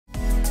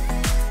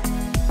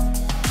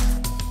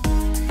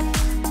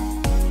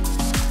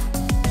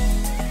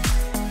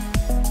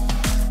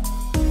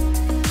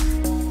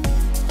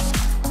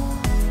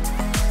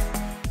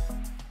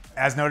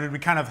as noted, we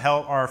kind of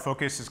held our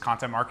focus is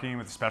content marketing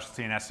with a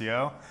specialty in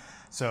SEO.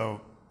 So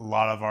a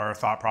lot of our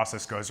thought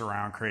process goes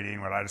around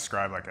creating what I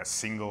describe like a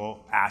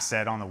single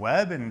asset on the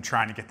web and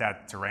trying to get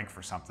that to rank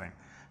for something.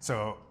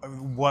 So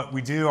what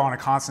we do on a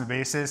constant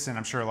basis, and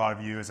I'm sure a lot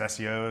of you as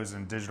SEOs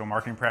and digital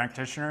marketing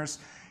practitioners,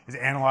 is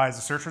analyze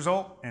the search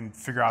result and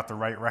figure out the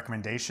right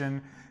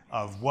recommendation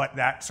of what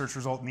that search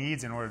result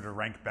needs in order to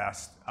rank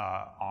best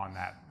on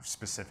that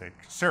specific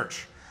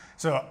search.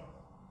 So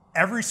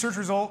every search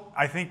result,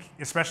 I think,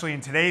 especially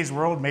in today's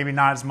world, maybe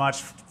not as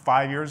much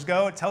 5 years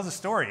ago, it tells a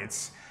story.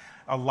 It's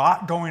a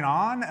lot going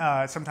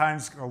on,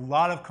 sometimes a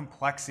lot of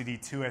complexity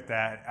to it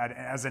that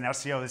as an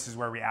SEO, this is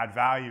where we add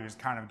value, is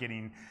kind of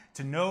getting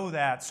to know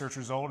that search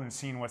result and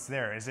seeing what's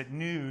there. Is it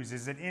news?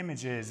 Is it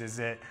images? Is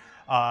it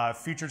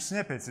featured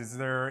snippets? Is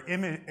there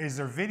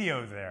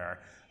video there?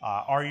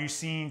 Are you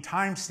seeing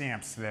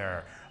timestamps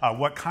there?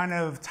 What kind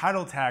of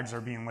title tags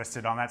are being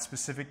listed on that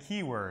specific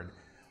keyword?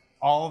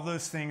 All of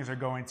those things are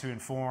going to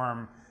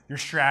inform your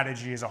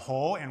strategy as a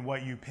whole and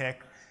what you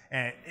pick,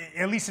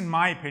 at least in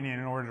my opinion,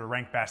 in order to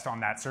rank best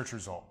on that search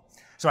result.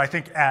 So I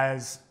think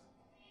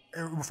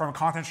from a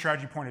content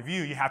strategy point of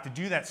view, you have to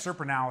do that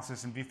SERP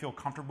analysis and feel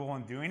comfortable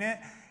in doing it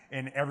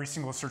in every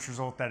single search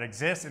result that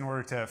exists in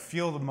order to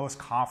feel the most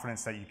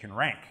confidence that you can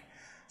rank.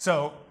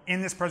 So in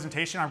this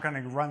presentation, I'm going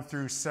to run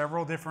through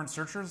several different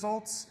search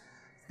results,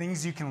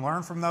 things you can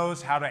learn from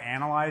those, how to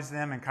analyze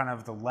them, and kind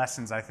of the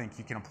lessons I think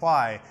you can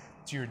apply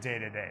to your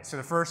day-to-day. So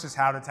the first is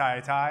how to tie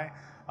a tie.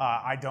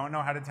 I don't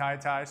know how to tie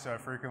a tie, so I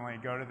frequently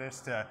go to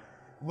this to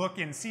look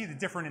and see the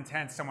different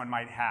intents someone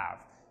might have.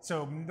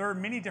 So there are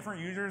many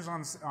different users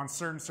on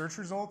certain search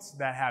results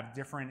that have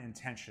different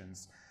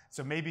intentions.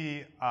 So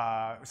maybe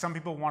some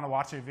people want to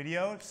watch a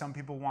video, some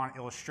people want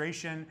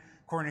illustration.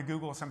 According to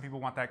Google, some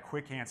people want that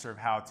quick answer of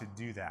how to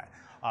do that.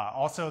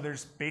 Also,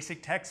 there's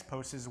basic text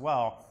posts as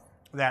well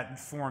that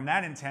form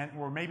that intent,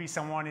 where maybe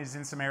someone is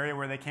in some area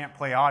where they can't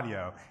play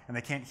audio and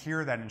they can't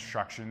hear that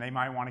instruction. They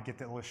might want to get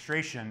the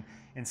illustration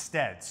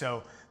instead.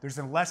 So there's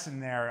a lesson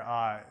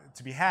there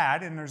to be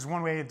had, and there's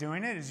one way of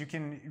doing it is you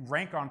can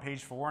rank on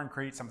page 4 and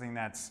create something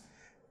that's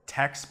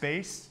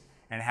text-based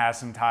and has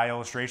some tie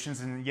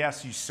illustrations, and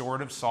yes, you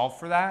sort of solve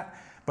for that,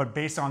 but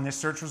based on this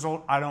search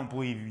result, I don't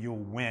believe you'll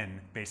win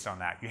based on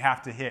that. You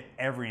have to hit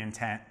every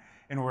intent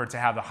in order to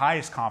have the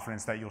highest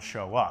confidence that you'll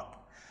show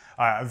up.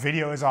 A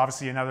video is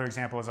obviously another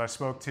example, as I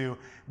spoke to.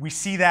 We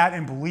see that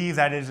and believe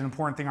that is an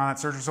important thing on that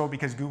search result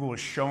because Google is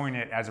showing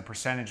it as a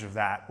percentage of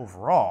that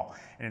overall.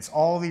 And it's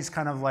all these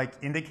kind of like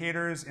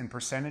indicators and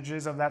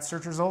percentages of that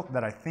search result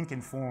that I think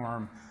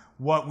inform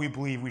what we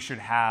believe we should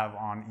have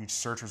on each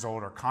search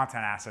result or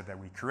content asset that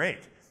we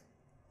create.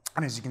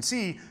 And as you can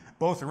see,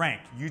 both rank.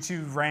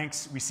 YouTube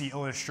ranks, we see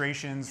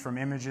illustrations from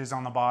images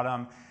on the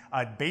bottom.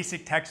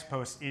 Basic text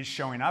post is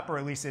showing up, or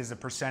at least is a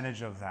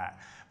percentage of that.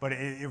 But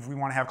if we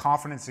want to have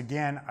confidence,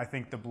 again, I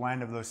think the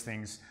blend of those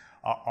things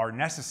are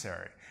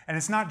necessary. And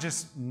it's not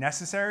just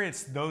necessary,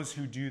 it's those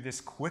who do this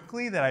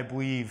quickly that I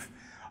believe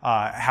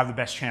have the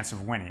best chance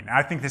of winning. And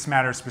I think this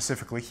matters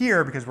specifically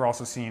here because we're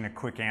also seeing a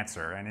quick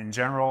answer. And in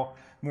general,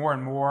 more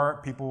and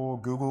more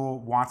Google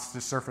wants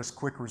to surface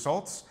quick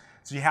results.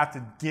 So you have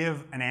to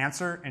give an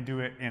answer and do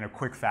it in a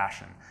quick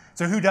fashion.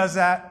 So who does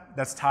that?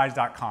 That's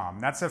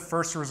ties.com. That's the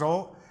first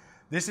result.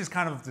 This is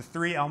kind of the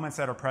 3 elements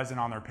that are present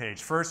on their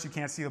page. First, you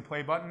can't see the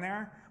play button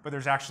there, but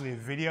there's actually a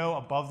video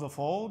above the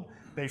fold.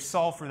 They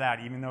solve for that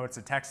even though it's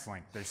a text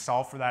link. They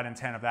solve for that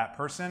intent of that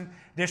person.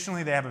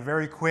 Additionally, they have a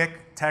very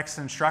quick text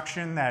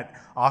instruction that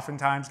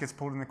oftentimes gets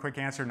pulled in the quick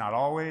answer, not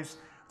always.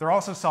 They're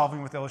also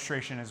solving with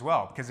illustration as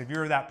well, because if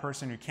you're that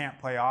person who can't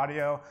play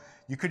audio,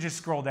 you could just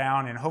scroll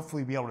down and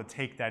hopefully be able to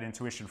take that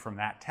intuition from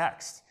that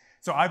text.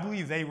 So I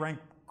believe they rank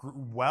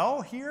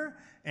well here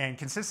and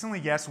consistently,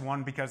 yes,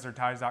 one, because they're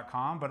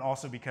ties.com, but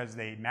also because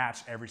they match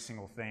every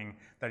single thing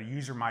that a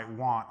user might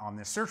want on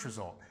this search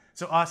result.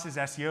 So us as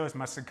SEOs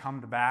must have come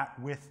to bat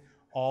with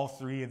all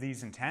 3 of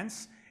these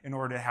intents in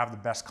order to have the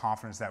best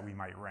confidence that we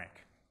might rank.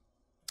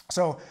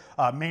 So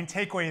main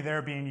takeaway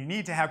there being you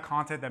need to have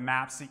content that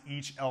maps to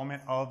each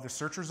element of the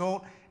search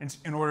result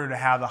in order to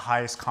have the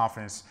highest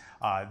confidence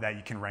that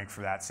you can rank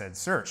for that said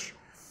search.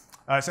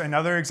 So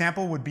another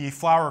example would be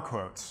flower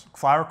quotes.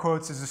 Flower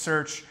quotes is a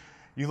search.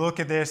 You look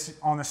at this,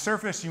 on the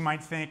surface you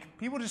might think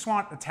people just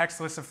want a text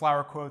list of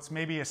flower quotes,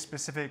 maybe a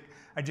specific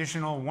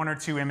additional 1 or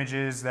 2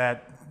 images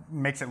that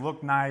makes it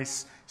look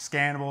nice,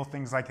 scannable,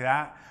 things like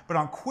that. But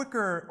on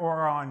quicker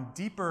or on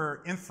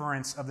deeper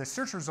inference of the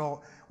search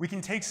result, we can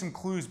take some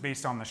clues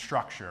based on the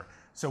structure.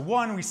 So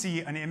one, we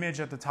see an image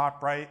at the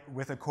top right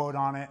with a quote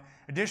on it.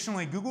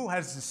 Additionally, Google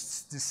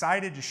has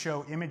decided to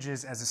show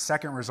images as a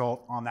second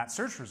result on that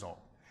search result.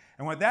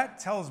 And what that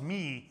tells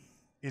me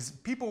is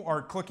people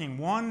are clicking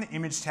one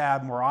image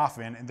tab more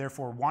often and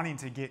therefore wanting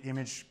to get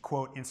image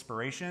quote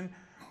inspiration,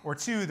 or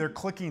 2, they're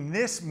clicking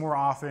this more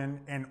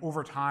often and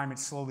over time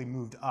it's slowly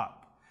moved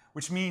up,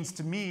 which means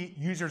to me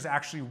users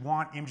actually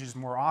want images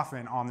more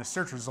often on the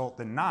search result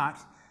than not.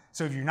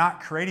 So if you're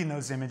not creating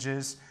those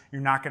images, you're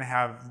not going to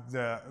have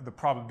the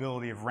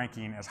probability of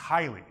ranking as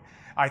highly.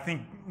 I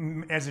think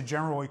as a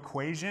general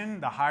equation,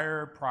 the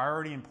higher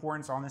priority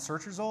importance on the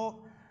search result,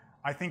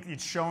 I think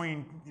it's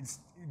showing,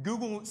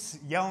 Google's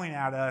yelling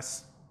at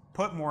us,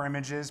 put more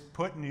images,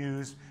 put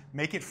news,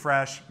 make it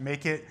fresh,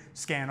 make it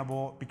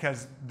scannable,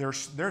 because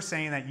they're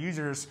saying that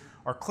users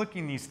are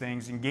clicking these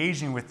things,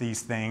 engaging with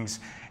these things,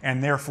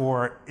 and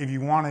therefore, if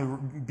you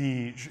want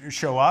to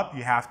show up,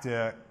 you have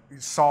to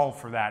solve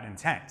for that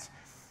intent.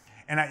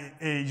 And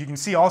you can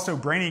see also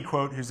Brainy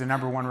Quote, who's the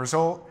 #1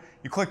 result.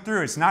 You click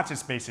through, it's not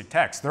just basic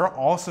text. They're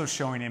also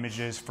showing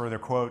images for their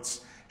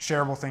quotes,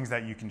 shareable things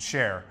that you can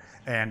share,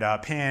 and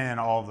pin and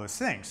all of those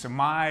things. So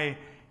my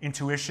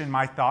intuition,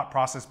 my thought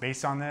process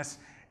based on this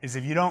is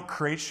if you don't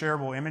create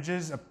shareable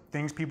images of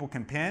things people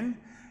can pin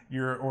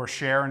or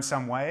share in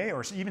some way,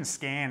 or even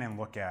scan and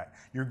look at,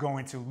 you're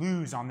going to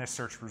lose on this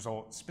search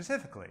result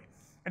specifically.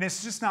 And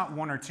it's just not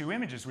 1 or 2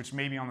 images, which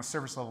maybe on the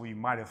surface level you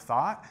might have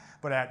thought,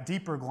 but at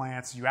deeper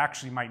glance, you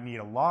actually might need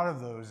a lot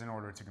of those in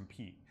order to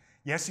compete.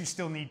 Yes, you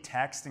still need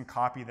text and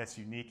copy that's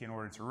unique in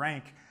order to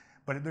rank,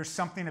 but there's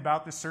something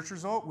about the search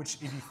result, which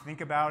if you think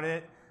about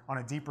it on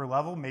a deeper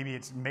level, maybe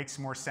it makes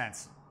more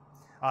sense.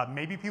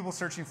 Maybe people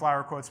searching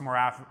flower quotes more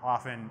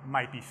often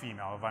might be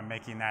female, if I'm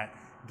making that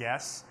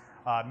guess.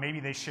 Maybe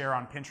they share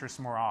on Pinterest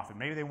more often.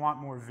 Maybe they want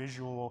more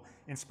visual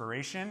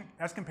inspiration.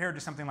 As compared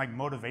to something like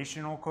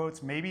motivational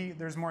quotes, maybe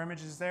there's more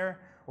images there,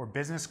 or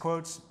business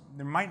quotes,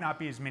 there might not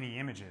be as many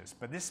images.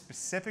 But this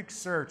specific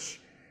search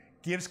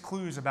gives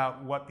clues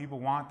about what people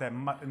want that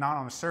not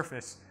on the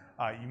surface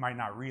you might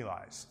not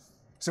realize.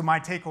 So my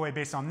takeaway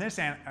based on this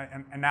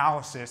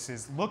analysis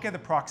is look at the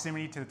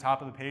proximity to the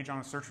top of the page on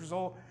a search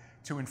result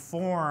to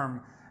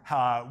inform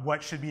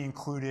what should be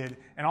included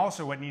and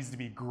also what needs to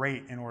be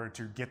great in order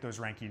to get those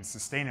rankings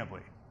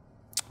sustainably.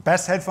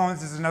 Best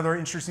headphones is another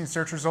interesting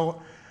search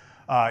result.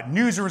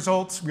 News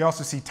results, we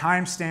also see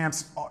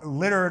timestamps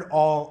littered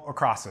all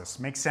across this.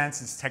 Makes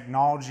sense, it's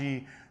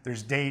technology,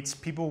 there's dates.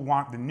 People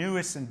want the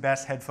newest and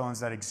best headphones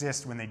that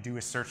exist when they do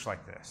a search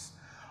like this.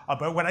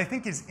 But what I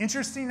think is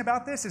interesting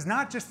about this is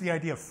not just the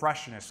idea of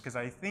freshness, because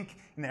I think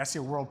in the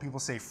SEO world people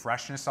say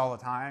freshness all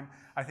the time.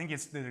 I think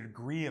it's the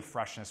degree of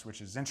freshness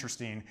which is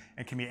interesting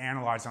and can be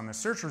analyzed on the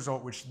search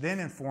result, which then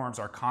informs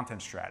our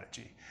content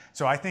strategy.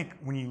 So I think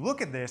when you look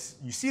at this,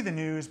 you see the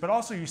news, but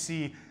also you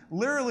see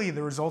literally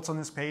the results on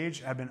this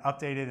page have been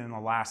updated in the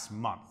last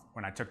month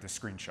when I took the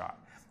screenshot.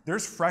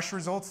 There's fresh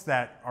results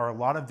that are a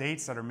lot of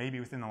dates that are maybe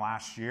within the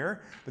last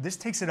year, but this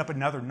takes it up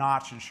another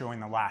notch in showing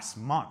the last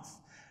month.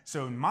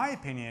 So in my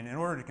opinion, in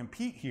order to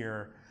compete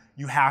here,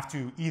 you have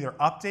to either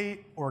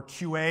update or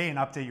QA and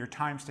update your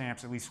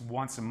timestamps at least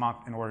once a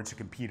month in order to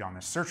compete on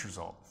this search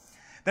result.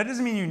 That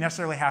doesn't mean you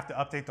necessarily have to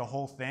update the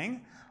whole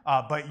thing,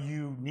 but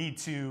you need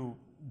to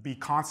be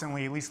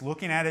constantly at least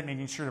looking at it,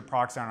 making sure the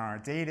products aren't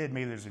outdated,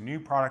 maybe there's a new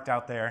product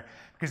out there.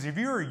 Because if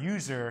you're a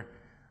user,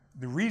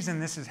 the reason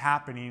this is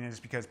happening is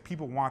because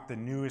people want the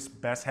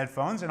newest, best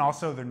headphones, and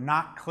also they're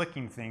not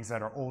clicking things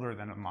that are older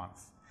than a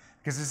month.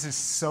 Because this is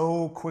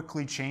so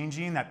quickly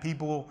changing that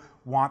people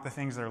want the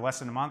things that are less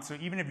than a month. So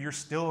even if you're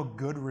still a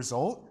good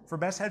result for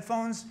best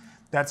headphones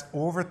that's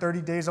over 30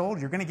 days old,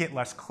 you're gonna get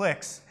less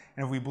clicks.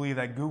 And if we believe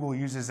that Google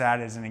uses that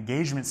as an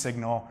engagement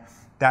signal,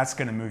 that's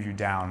gonna move you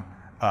down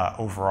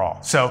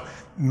overall. So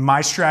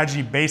my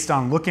strategy based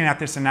on looking at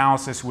this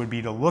analysis would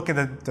be to look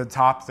at the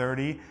top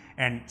 30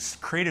 and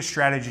create a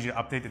strategy to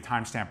update the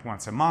timestamp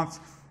once a month.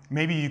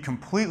 Maybe you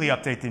completely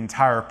update the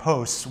entire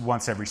post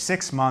once every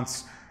 6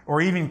 months, or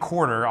even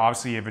quarter.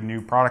 Obviously, if a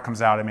new product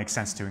comes out, it makes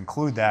sense to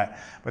include that.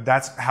 But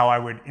that's how I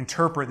would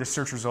interpret the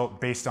search result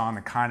based on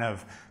the kind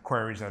of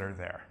queries that are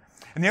there.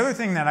 And the other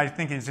thing that I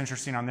think is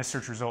interesting on this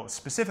search result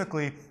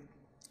specifically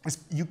is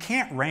you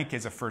can't rank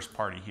as a first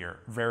party here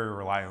very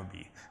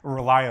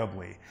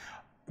reliably.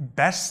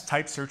 Best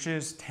type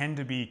searches tend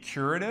to be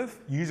curative.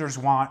 Users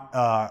want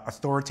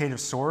authoritative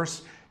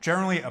source,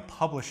 generally a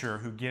publisher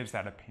who gives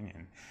that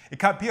opinion.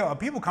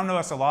 People come to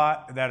us a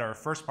lot that are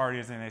first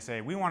parties and they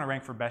say, we want to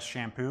rank for best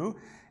shampoo,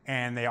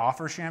 and they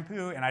offer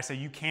shampoo, and I say,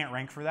 you can't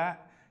rank for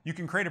that. You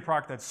can create a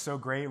product that's so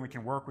great and we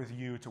can work with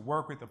you to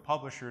work with the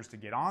publishers to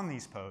get on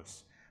these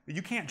posts, but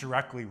you can't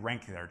directly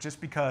rank there just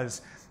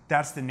because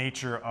that's the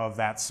nature of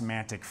that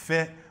semantic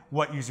fit,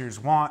 what users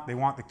want. They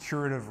want the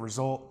curative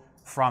result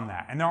from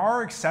that. And there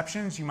are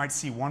exceptions. You might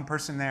see one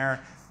person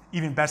there.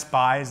 Even Best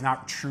Buy is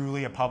not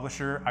truly a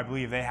publisher. I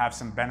believe they have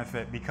some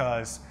benefit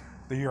because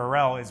the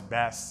URL is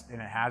best and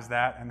it has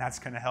that, and that's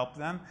going to help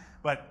them.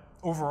 But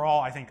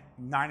overall, I think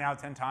 9 out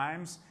of 10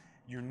 times,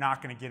 you're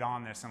not going to get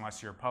on this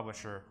unless you're a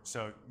publisher.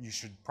 So you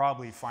should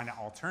probably find an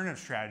alternative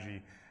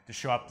strategy to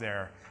show up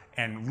there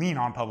and lean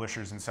on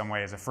publishers in some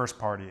way as a first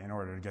party in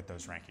order to get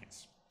those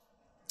rankings.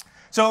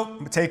 So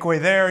the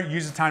takeaway there,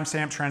 use the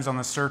timestamp trends on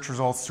the search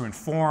results to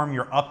inform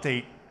your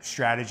update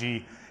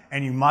strategy,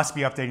 and you must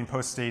be updating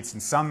post dates in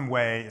some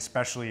way,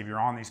 especially if you're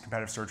on these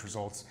competitive search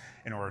results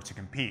in order to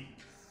compete.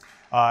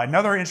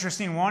 Another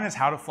interesting one is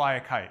how to fly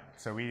a kite.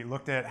 So we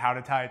looked at how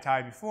to tie a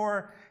tie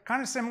before,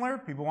 kind of similar.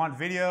 People want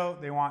video,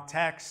 they want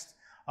text.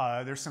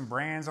 There's some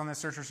brands on this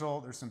search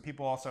result. There's some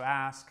people also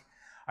ask.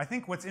 I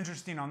think what's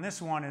interesting on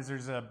this one is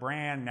there's a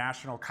brand,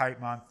 National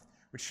Kite Month,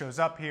 which shows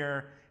up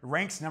here. It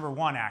ranks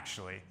 #1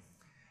 actually.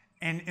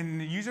 And in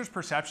the user's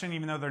perception,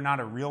 even though they're not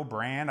a real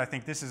brand, I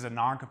think this is a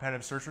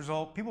non-competitive search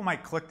result. People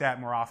might click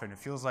that more often. It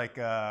feels like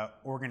an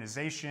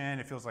organization.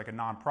 It feels like a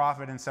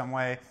nonprofit in some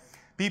way.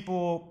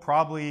 People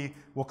probably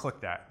will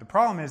click that. The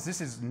problem is this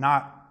is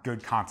not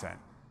good content.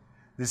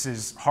 This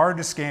is hard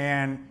to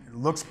scan, it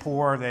looks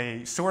poor,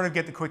 they sort of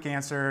get the quick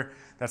answer.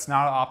 That's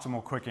not an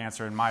optimal quick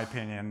answer in my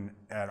opinion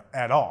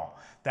at all.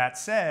 That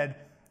said,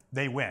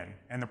 they win.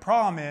 And the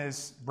problem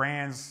is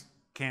brands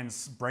can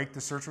break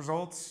the search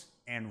results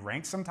and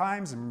rank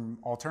sometimes, and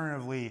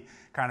alternatively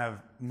kind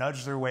of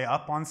nudge their way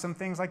up on some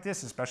things like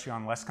this, especially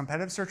on less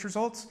competitive search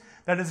results.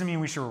 That doesn't mean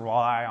we should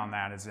rely on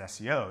that as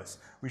SEOs.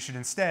 We should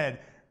instead,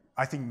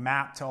 I think,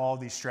 map to all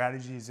these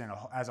strategies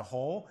as a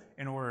whole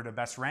in order to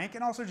best rank,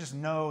 and also just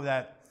know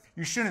that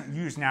you shouldn't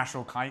use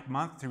National Kite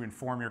Month to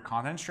inform your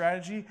content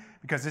strategy,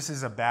 because this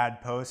is a bad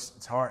post.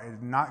 It's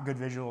hard, not good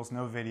visuals,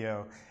 no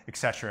video, et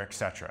cetera, et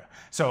cetera.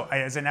 So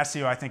as an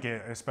SEO, I think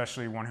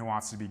especially one who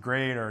wants to be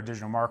great or a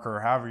digital marketer or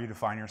however you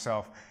define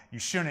yourself, you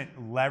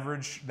shouldn't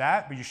leverage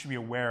that, but you should be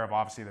aware of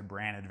obviously the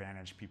brand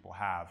advantage people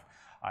have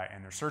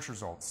in their search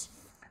results.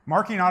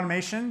 Marketing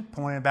automation,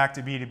 pulling it back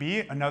to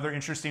B2B, another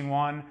interesting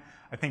one.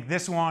 I think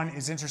this one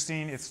is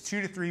interesting. It's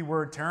 2 to 3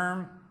 word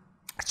term,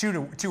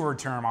 two word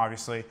term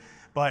obviously.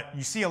 But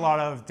you see a lot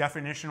of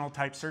definitional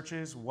type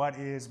searches. What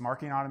is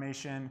marketing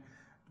automation?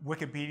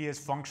 Wikipedia is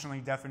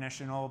functionally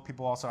definitional.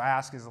 People also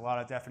ask, is a lot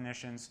of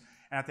definitions.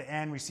 And at the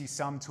end, we see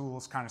some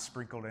tools kind of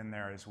sprinkled in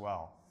there as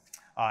well.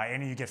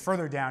 And you get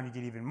further down, you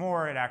get even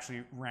more. It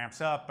actually ramps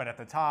up. But at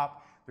the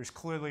top, there's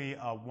clearly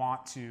a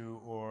want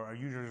to, or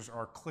users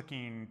are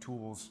clicking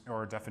tools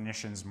or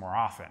definitions more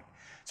often.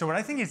 So what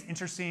I think is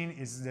interesting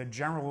is the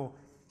general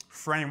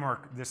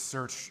framework this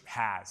search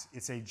has.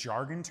 It's a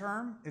jargon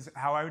term, is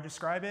how I would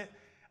describe it.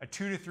 A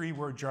 2 to 3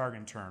 word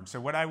jargon term. So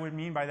what I would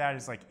mean by that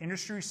is like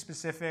industry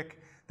specific.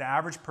 The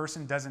average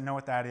person doesn't know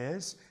what that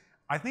is.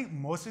 I think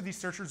most of these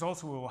search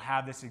results will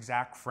have this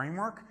exact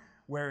framework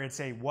where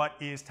it's a what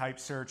is type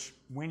search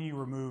when you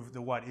remove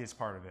the what is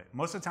part of it.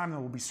 Most of the time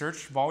there will be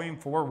search volume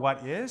for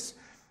what is,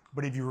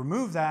 but if you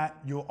remove that,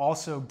 you'll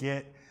also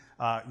get,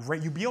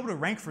 you'll be able to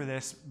rank for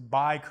this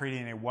by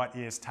creating a what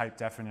is type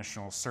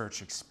definitional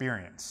search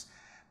experience.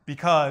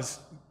 Because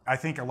I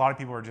think a lot of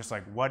people are just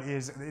like, what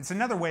is, it's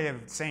another way of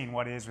saying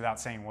what is without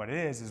saying what it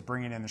is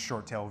bringing in the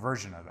short tail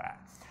version of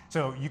that.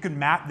 So you can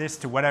map this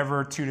to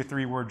whatever 2 to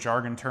 3 word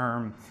jargon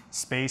term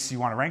space you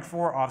want to rank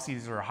for. Obviously,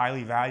 these are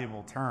highly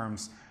valuable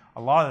terms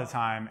a lot of the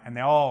time, and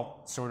they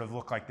all sort of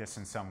look like this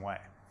in some way.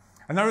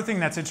 Another thing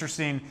that's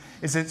interesting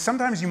is that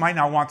sometimes you might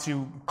not want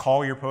to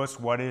call your post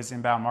what is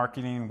inbound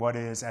marketing, what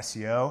is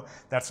SEO.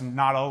 That's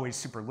not always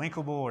super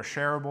linkable or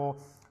shareable.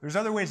 There's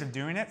other ways of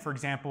doing it. For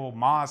example,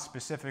 Moz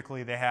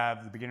specifically, they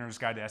have the Beginner's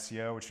Guide to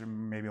SEO, which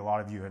maybe a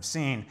lot of you have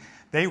seen.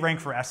 They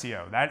rank for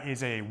SEO. That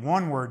is a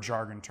one-word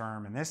jargon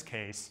term in this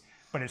case,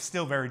 but it's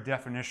still very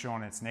definitional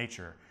in its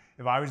nature.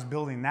 If I was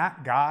building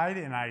that guide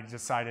and I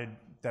decided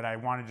that I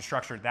wanted to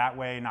structure it that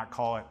way, not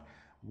call it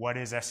what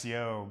is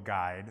SEO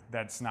guide,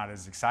 that's not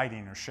as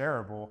exciting or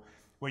shareable.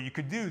 What you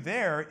could do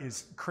there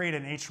is create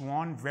an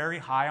H1 very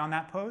high on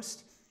that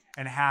post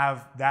and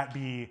have that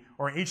be,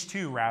 or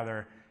H2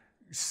 rather,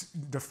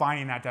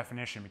 defining that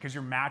definition, because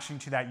you're matching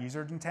to that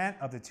user intent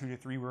of the 2 to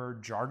 3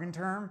 word jargon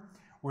term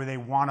where they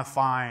want to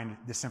find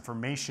this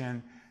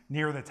information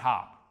near the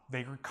top.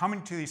 They're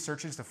coming to these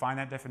searches to find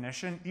that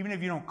definition. Even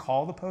if you don't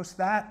call the post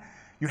that,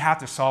 you have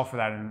to solve for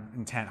that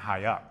intent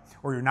high up,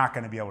 or you're not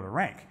going to be able to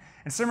rank.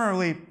 And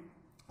similarly,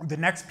 the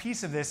next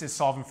piece of this is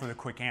solving for the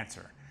quick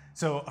answer.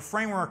 So a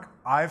framework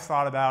I've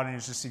thought about, and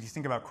it's just if you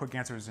think about quick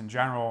answers in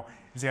general,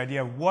 is the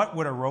idea of what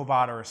would a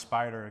robot or a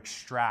spider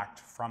extract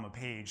from a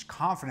page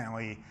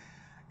confidently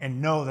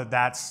and know that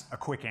that's a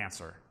quick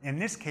answer. In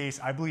this case,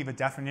 I believe a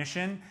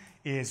definition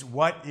is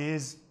what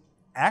is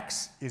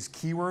X is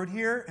keyword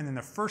here, and then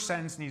the first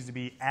sentence needs to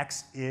be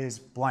X is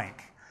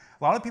blank.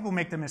 A lot of people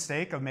make the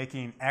mistake of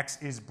making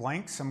X is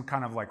blank some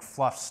kind of like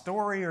fluff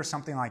story or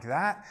something like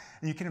that.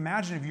 And you can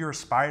imagine if you're a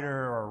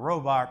spider or a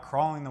robot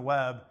crawling the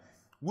web,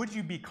 would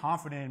you be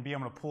confident in being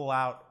able to pull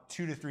out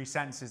 2 to 3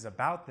 sentences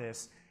about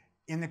this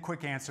in the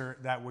quick answer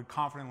that would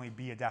confidently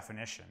be a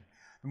definition?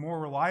 The more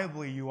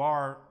reliably you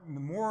are, the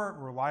more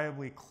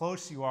reliably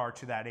close you are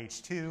to that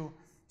H2,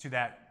 to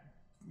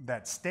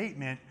that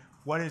statement,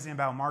 what is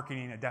inbound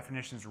marketing, a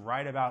definition is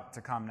right about to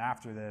come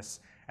after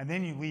this, and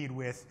then you lead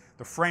with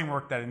the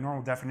framework that a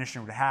normal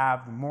definition would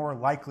have, the more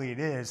likely it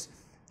is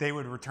they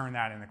would return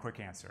that in the quick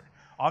answer.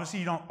 Obviously,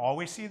 you don't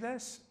always see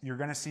this. You're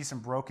going to see some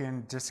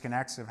broken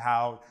disconnects of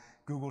how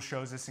Google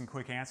shows this in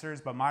quick answers,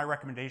 but my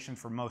recommendation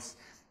for most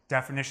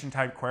definition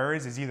type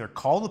queries is either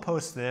call the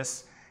post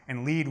this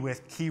and lead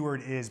with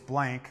keyword is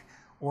blank,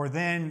 or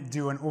then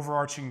do an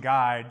overarching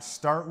guide,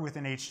 start with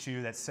an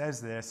H2 that says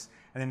this,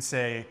 and then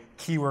say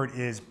keyword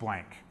is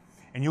blank.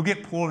 And you'll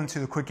get pulled into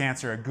the quick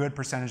answer a good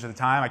percentage of the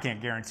time. I can't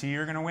guarantee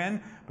you're going to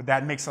win, but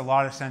that makes a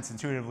lot of sense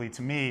intuitively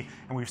to me,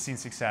 and we've seen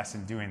success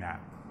in doing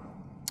that.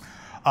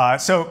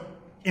 So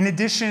in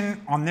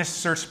addition, on this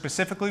search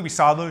specifically, we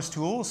saw those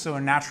tools. So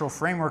a natural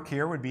framework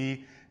here would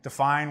be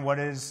define what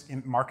is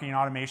marketing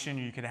automation.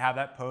 You could have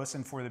that post,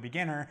 and for the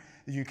beginner,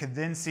 you could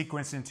then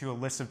sequence into a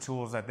list of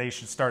tools that they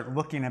should start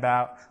looking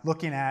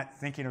at,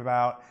 thinking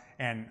about,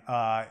 and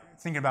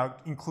thinking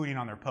about including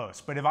on their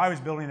post. But if I was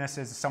building this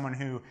as someone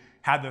who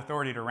had the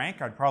authority to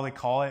rank, I'd probably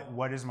call it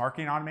what is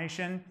marketing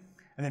automation,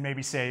 and then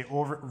maybe say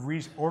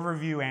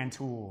overview and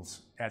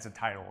tools as a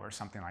title or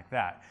something like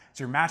that.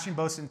 So you're matching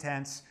both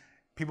intents.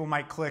 People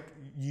might click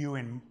you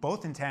in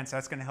both intents.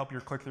 That's going to help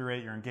your click-through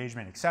rate, your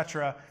engagement,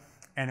 etc.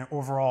 And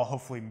overall,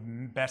 hopefully,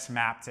 best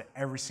map to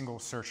every single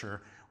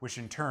searcher, which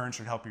in turn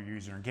should help your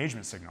user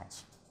engagement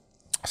signals.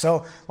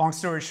 So long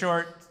story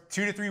short,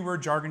 2 to 3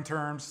 word jargon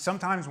terms.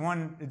 Sometimes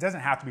one, it doesn't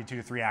have to be 2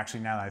 to 3 actually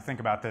now that I think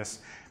about this,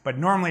 but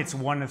normally it's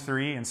 1 to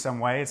 3 in some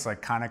way. It's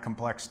like kind of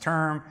complex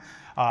term.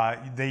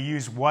 They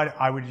use what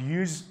I would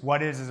use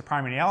what is as a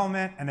primary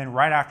element, and then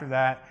right after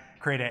that,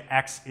 create an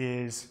X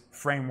is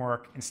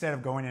framework instead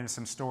of going into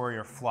some story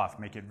or fluff.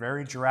 Make it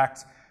very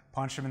direct,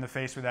 punch them in the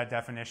face with that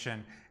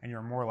definition, and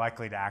you're more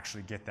likely to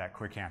actually get that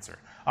quick answer.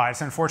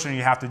 It's unfortunate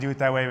you have to do it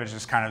that way, but it's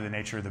just kind of the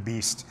nature of the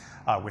beast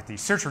with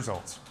these search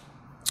results.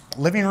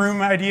 Living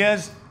room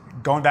ideas,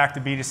 going back to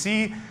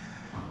B2C,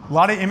 a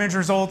lot of image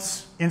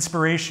results,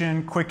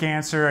 inspiration, quick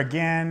answer.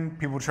 Again,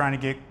 people trying to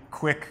get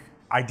quick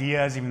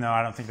ideas, even though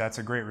I don't think that's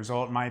a great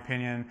result in my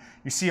opinion.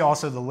 You see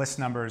also the list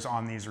numbers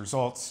on these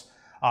results.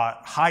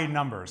 High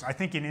numbers. I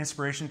think in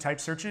inspiration type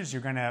searches,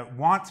 you're going to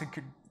want to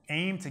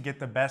aim to get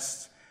the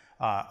best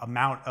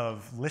amount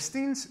of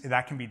listings.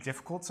 That can be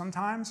difficult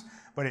sometimes,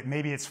 but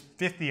maybe it's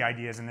 50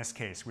 ideas in this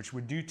case, which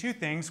would do 2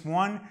 things.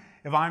 One,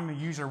 if I'm a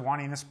user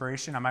wanting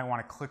inspiration, I might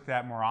want to click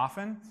that more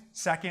often.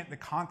 Second, the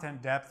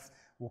content depth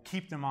will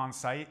keep them on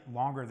site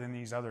longer than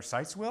these other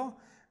sites will,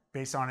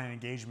 based on an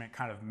engagement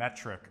kind of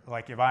metric.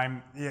 Like if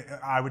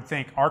I would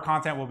think our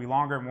content will be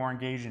longer, more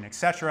engaging,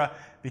 etc.,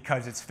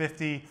 because it's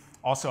 50.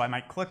 Also, I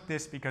might click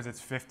this because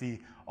it's 50,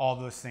 all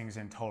those things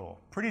in total.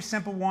 Pretty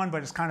simple one,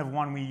 but it's kind of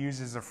one we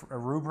use as a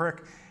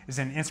rubric, is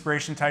in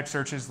inspiration type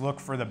searches, look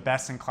for the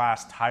best in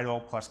class title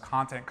plus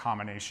content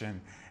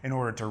combination in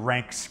order to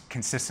rank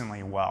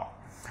consistently well.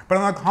 But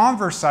on the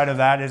converse side of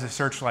that is a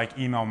search like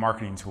email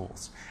marketing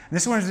tools. And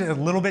this one is a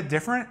little bit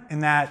different in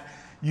that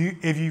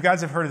if you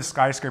guys have heard of the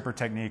skyscraper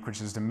technique, which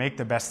is to make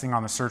the best thing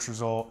on the search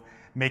result,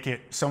 make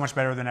it so much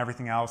better than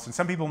everything else. And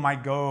some people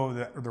might go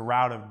the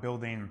route of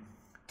building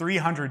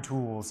 300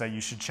 tools that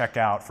you should check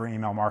out for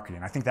email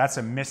marketing. I think that's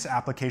a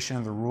misapplication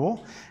of the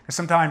rule, because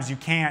sometimes you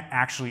can't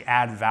actually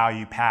add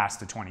value past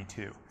the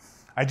 22.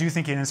 I do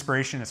think in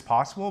inspiration it's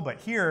possible,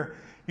 but here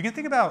you can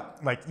think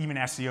about like even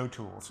SEO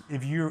tools.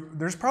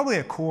 There's probably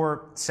a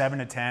core 7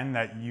 to 10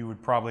 that you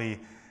would probably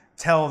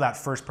tell that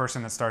first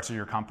person that starts at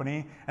your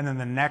company, and then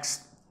the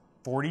next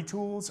 40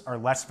 tools are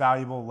less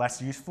valuable,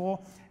 less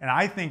useful, and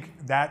I think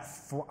that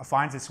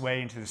finds its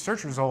way into the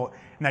search result,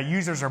 and that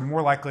users are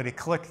more likely to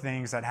click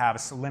things that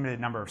have a limited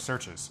number of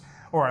searches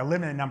or a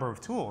limited number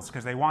of tools,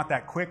 because they want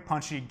that quick,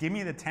 punchy, give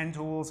me the 10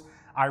 tools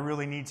I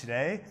really need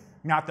today,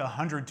 not the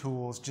 100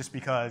 tools just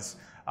because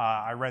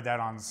I read that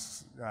on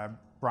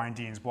Brian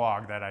Dean's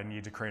blog that I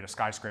need to create a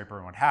skyscraper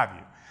and what have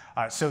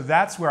you. So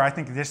that's where I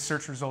think this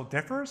search result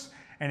differs.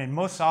 And in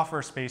most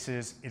software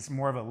spaces, it's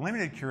more of a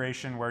limited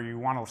curation where you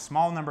want a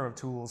small number of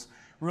tools,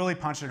 really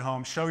punch it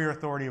home, show your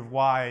authority of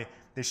why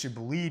they should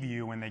believe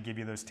you when they give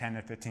you those 10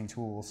 to 15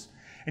 tools.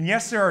 And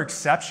yes, there are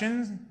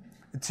exceptions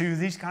to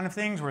these kind of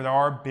things where there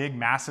are big,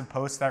 massive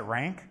posts that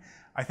rank.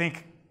 I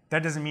think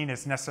that doesn't mean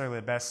it's necessarily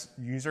the best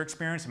user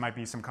experience. It might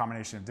be some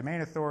combination of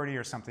domain authority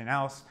or something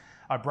else.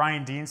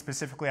 Brian Dean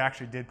specifically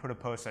actually did put a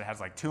post that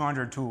has like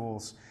 200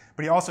 tools,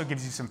 but he also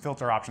gives you some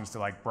filter options to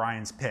like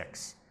Brian's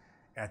picks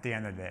at the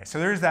end of the day. So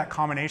there's that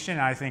combination,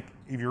 and I think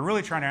if you're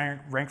really trying to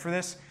rank for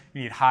this,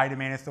 you need high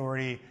domain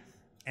authority,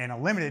 and a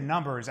limited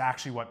number is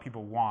actually what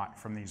people want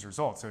from these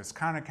results. So it's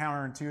kind of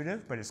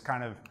counterintuitive, but it's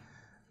kind of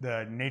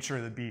the nature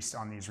of the beast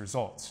on these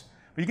results.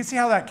 But you can see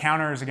how that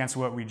counters against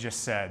what we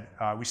just said.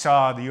 We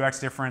saw the UX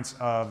difference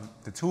of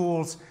the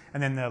tools,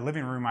 and then the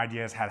living room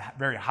ideas had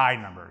very high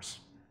numbers.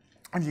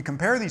 And if you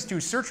compare these two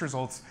search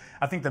results,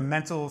 I think the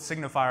mental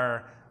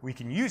signifier we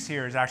can use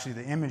here is actually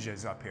the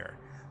images up here.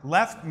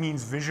 Left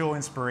means visual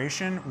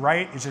inspiration,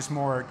 right is just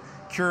more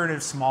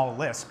curative small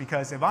lists,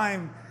 because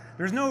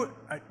there's no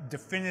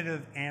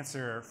definitive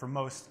answer for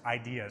most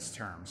ideas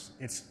terms.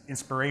 It's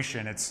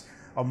inspiration, it's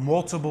a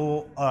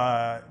multiple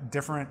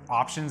different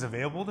options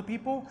available to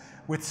people.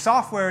 With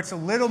software, it's a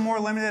little more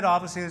limited,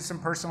 obviously there's some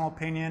personal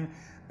opinion,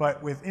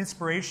 but with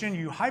inspiration,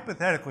 you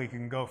hypothetically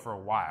can go for a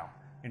while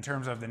in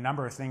terms of the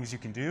number of things you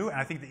can do, and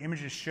I think the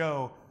images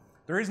show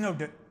there is no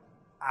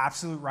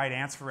absolute right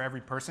answer for every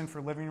person for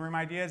living room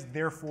ideas,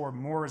 therefore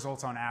more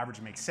results on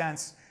average make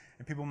sense,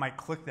 and people might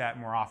click that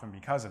more often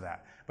because of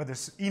that. But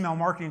this email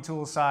marketing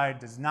tool side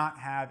does not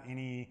have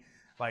any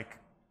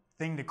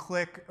thing to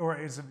click, or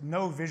is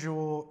no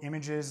visual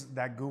images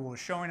that Google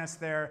is showing us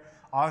there.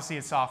 Obviously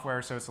it's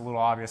software, so it's a little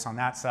obvious on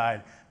that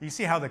side. But you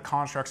see how the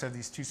constructs of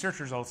these two search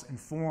results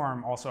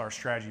inform also our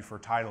strategy for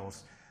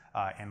titles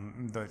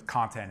and the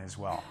content as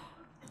well.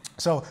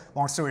 So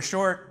long story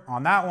short,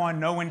 on that one,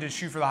 know when to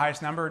shoot for the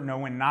highest number, know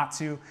when not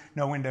to,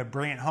 know when to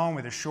bring it home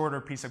with a shorter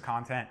piece of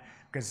content,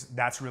 because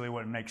that's really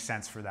what makes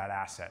sense for that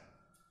asset.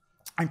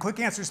 And quick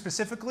answers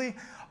specifically,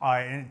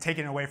 and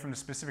taking away from the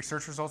specific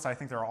search results, I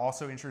think there are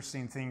also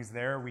interesting things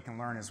there we can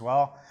learn as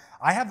well.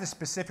 I have this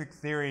specific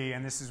theory,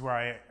 and this is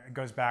where it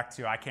goes back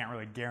to I can't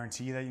really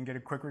guarantee that you can get a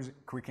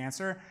quick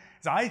answer,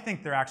 is I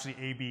think they're actually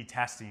A/B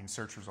testing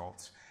search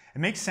results. It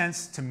makes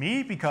sense to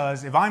me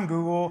because if I'm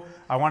Google,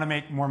 I want to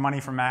make more money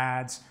from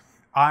ads,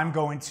 I'm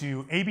going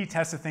to A/B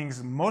test the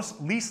things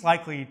least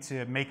likely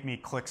to make me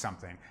click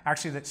something.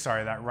 Actually,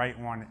 that right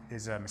one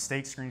is a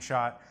mistake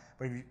screenshot.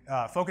 But if you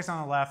focus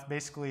on the left,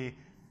 basically,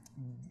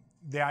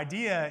 the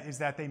idea is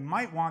that they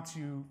might want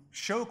to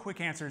show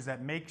quick answers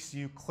that makes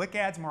you click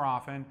ads more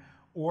often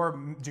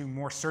or do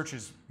more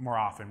searches more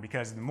often,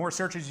 because the more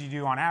searches you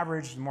do on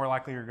average, the more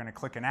likely you're going to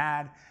click an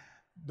ad.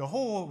 The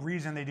whole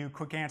reason they do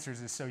quick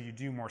answers is so you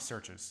do more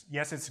searches.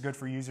 Yes, it's good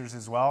for users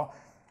as well,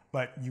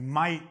 but you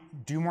might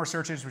do more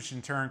searches, which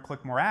in turn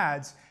click more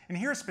ads. And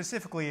here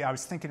specifically, I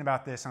was thinking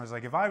about this, and I was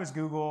like, if I was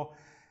Google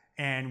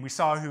and we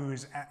saw who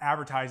was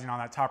advertising on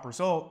that top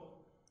result,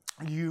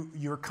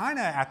 you're kind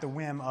of at the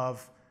whim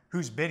of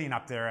who's bidding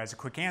up there as a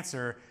quick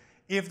answer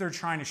if they're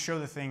trying to show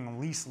the thing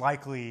least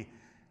likely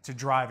to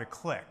drive a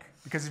click.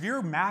 Because if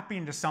you're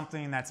mapping to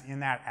something that's in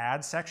that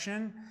ad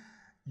section,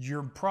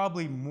 you're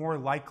probably more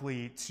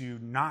likely to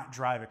not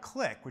drive a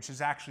click, which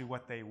is actually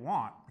what they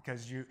want.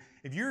 Because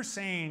if you're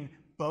saying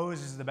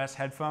Bose is the best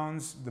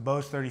headphones, the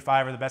Bose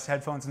 35 are the best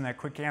headphones in that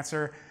quick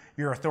answer,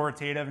 you're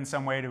authoritative in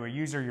some way to a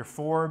user, you're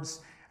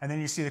Forbes, and then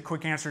you see the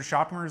quick answer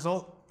shopping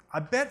result, I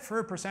bet for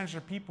a percentage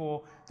of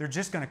people, they're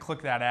just going to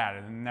click that ad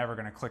and they're never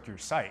going to click your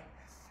site.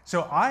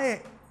 So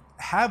I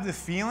have the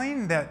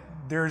feeling that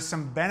there's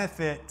some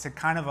benefit to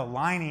kind of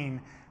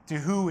aligning to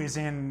who is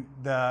in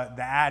the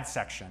ad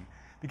section.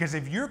 Because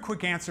if your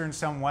quick answer in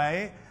some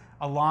way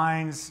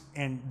aligns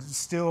and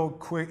still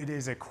it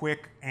is a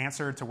quick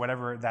answer to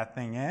whatever that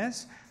thing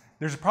is,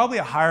 there's probably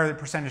a higher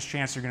percentage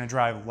chance you're going to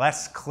drive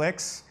less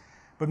clicks,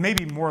 but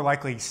maybe more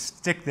likely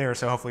stick there,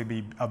 so hopefully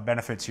be of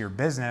benefit to your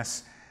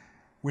business,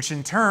 which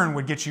in turn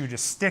would get you to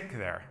stick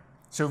there.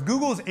 So if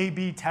Google is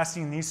A/B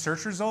testing these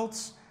search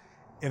results,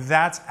 if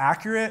that's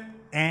accurate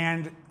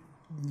and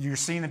you're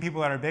seeing the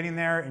people that are bidding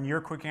there and your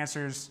quick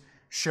answers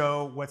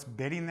show what's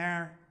bidding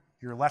there,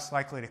 you're less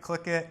likely to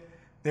click it.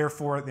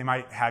 Therefore, they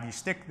might have you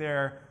stick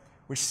there,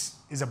 which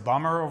is a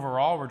bummer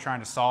overall. We're trying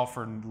to solve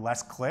for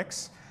less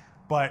clicks,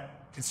 but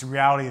it's a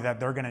reality that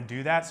they're going to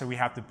do that, so we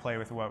have to play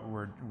with what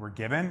we're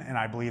given, and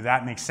I believe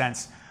that makes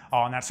sense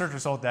on that search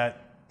result,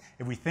 that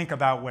if we think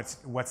about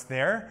what's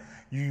there,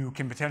 you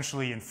can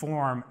potentially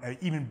inform an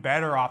even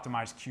better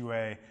optimized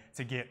QA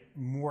to get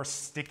more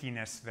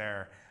stickiness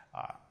there,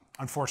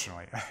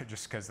 unfortunately,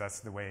 just because that's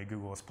the way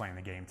Google is playing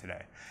the game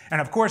today.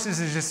 And of course, this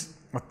is just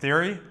a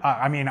theory.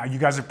 I mean, you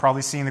guys have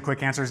probably seen the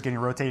quick answers getting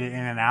rotated in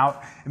and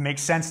out. It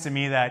makes sense to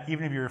me that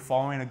even if you're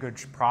following a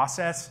good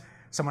process,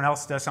 someone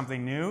else does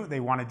something new, they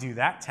want to do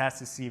that test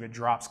to see if it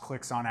drops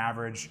clicks on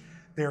average.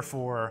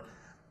 Therefore,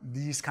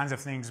 these kinds of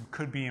things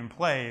could be in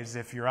play as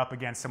if you're up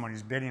against someone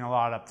who's bidding a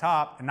lot up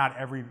top, and not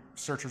every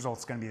search result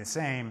is going to be the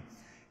same.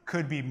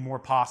 Could be more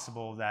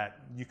possible that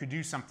you could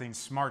do something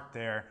smart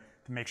there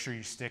to make sure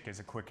you stick as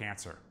a quick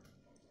answer.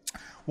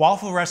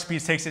 Waffle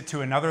Recipes takes it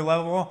to another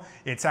level.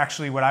 It's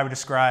actually what I would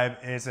describe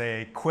as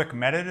a quick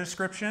meta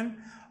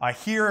description.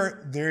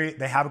 Here,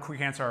 they have a quick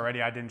answer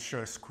already. I didn't show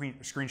a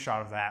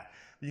screenshot of that.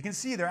 But you can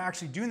see they're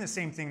actually doing the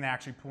same thing they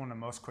actually pull into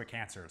most quick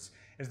answers,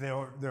 is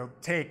they'll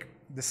take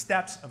the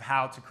steps of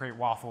how to create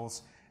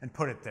waffles and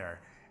put it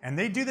there. And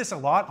they do this a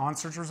lot on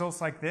search results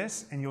like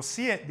this, and you'll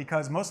see it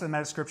because most of the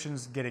meta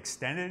descriptions get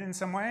extended in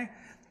some way.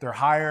 They're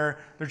higher.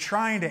 They're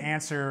trying to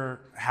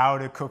answer how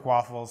to cook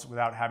waffles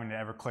without having to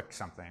ever click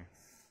something.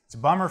 It's a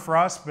bummer for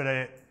us, but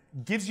it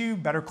gives you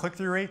better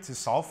click-through rate to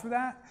solve for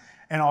that.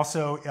 And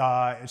also,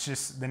 it's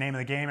just the name of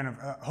the game, and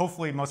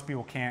hopefully most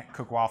people can't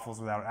cook waffles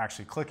without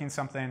actually clicking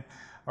something,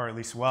 or at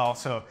least well.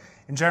 So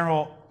in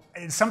general,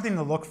 it's something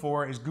to look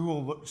for is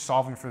Google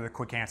solving for the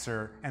quick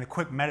answer and the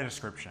quick meta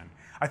description.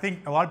 I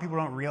think a lot of people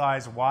don't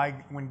realize why,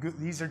 when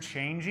these are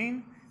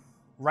changing,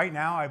 right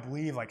now I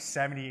believe like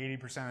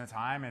 70–80% of the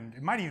time, and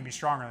it might even be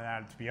stronger than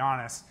that to be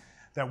honest,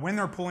 that when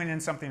they're pulling in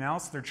something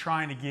else, they're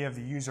trying to give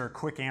the user a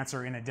quick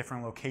answer in a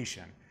different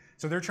location.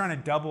 So they're trying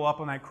to double up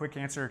on that quick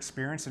answer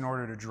experience in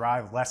order to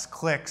drive less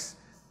clicks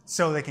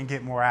so they can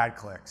get more ad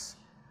clicks.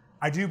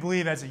 I do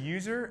believe as a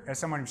user, as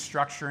someone who's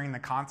structuring the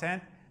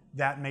content,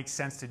 that makes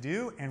sense to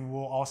do, and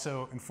will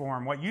also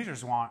inform what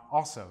users want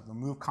also. They'll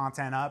move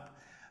content up.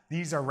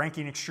 These are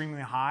ranking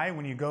extremely high.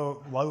 When you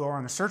go lower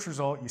on the search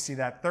result, you see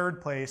that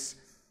third place,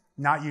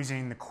 not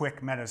using the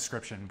quick meta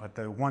description, but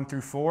the 1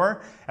 through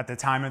 4 at the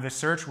time of the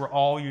search were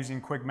all using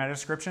quick meta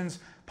descriptions,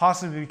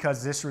 possibly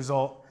because this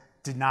result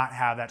did not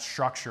have that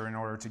structure in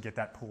order to get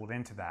that pulled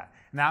into that.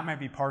 And that might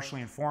be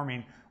partially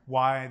informing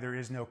why there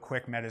is no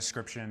quick meta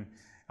description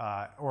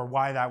or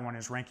why that one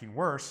is ranking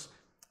worse,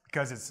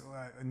 because it's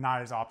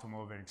not as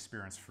optimal of an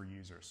experience for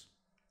users.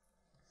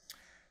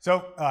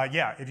 So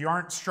yeah, if you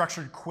aren't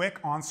structured quick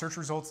on search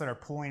results that are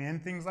pulling in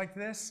things like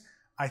this,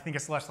 I think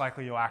it's less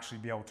likely you'll actually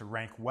be able to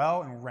rank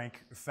well and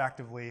rank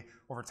effectively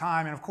over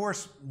time. And of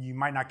course, you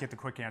might not get the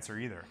quick answer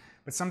either.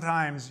 But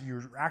sometimes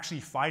you're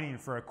actually fighting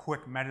for a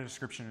quick meta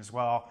description as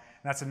well.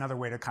 And that's another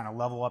way to kind of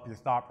level up your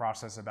thought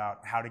process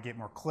about how to get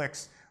more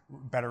clicks,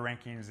 better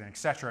rankings, and et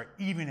cetera,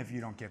 even if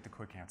you don't get the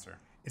quick answer.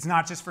 It's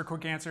not just for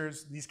quick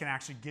answers. These can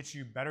actually get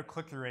you better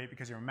click-through rate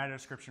because your meta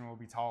description will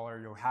be taller.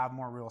 You'll have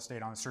more real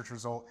estate on the search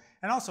result.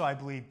 And also, I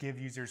believe, give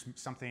users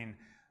something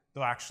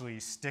they'll actually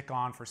stick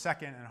on for a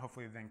second and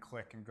hopefully then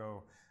click and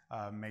go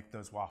make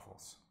those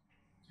waffles.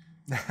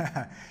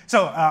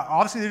 So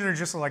obviously, these are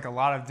just like a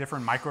lot of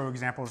different micro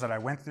examples that I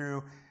went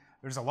through.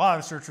 There's a lot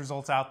of search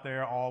results out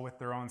there, all with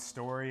their own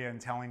story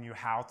and telling you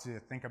how to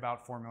think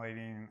about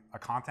formulating a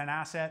content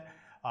asset.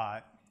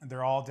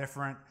 They're all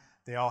different.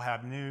 They all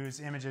have news,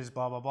 images,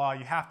 blah, blah, blah.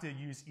 You have to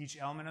use each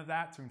element of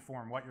that to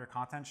inform what your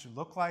content should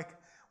look like,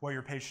 what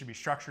your page should be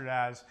structured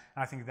as,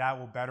 and I think that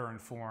will better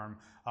inform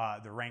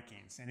the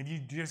rankings. And if you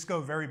just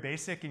go very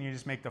basic and you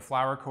just make the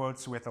flower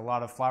quotes with a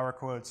lot of flower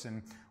quotes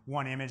and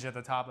one image at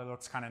the top that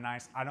looks kind of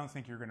nice, I don't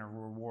think you're going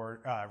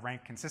to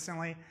rank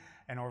consistently,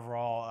 and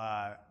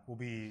overall will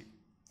be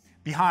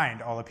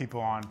behind all the people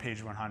on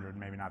page 100,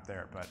 maybe not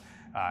there, but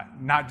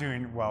not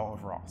doing well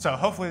overall. So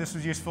hopefully this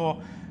was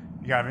useful.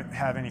 If you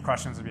have any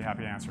questions, I'd be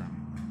happy to answer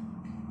them.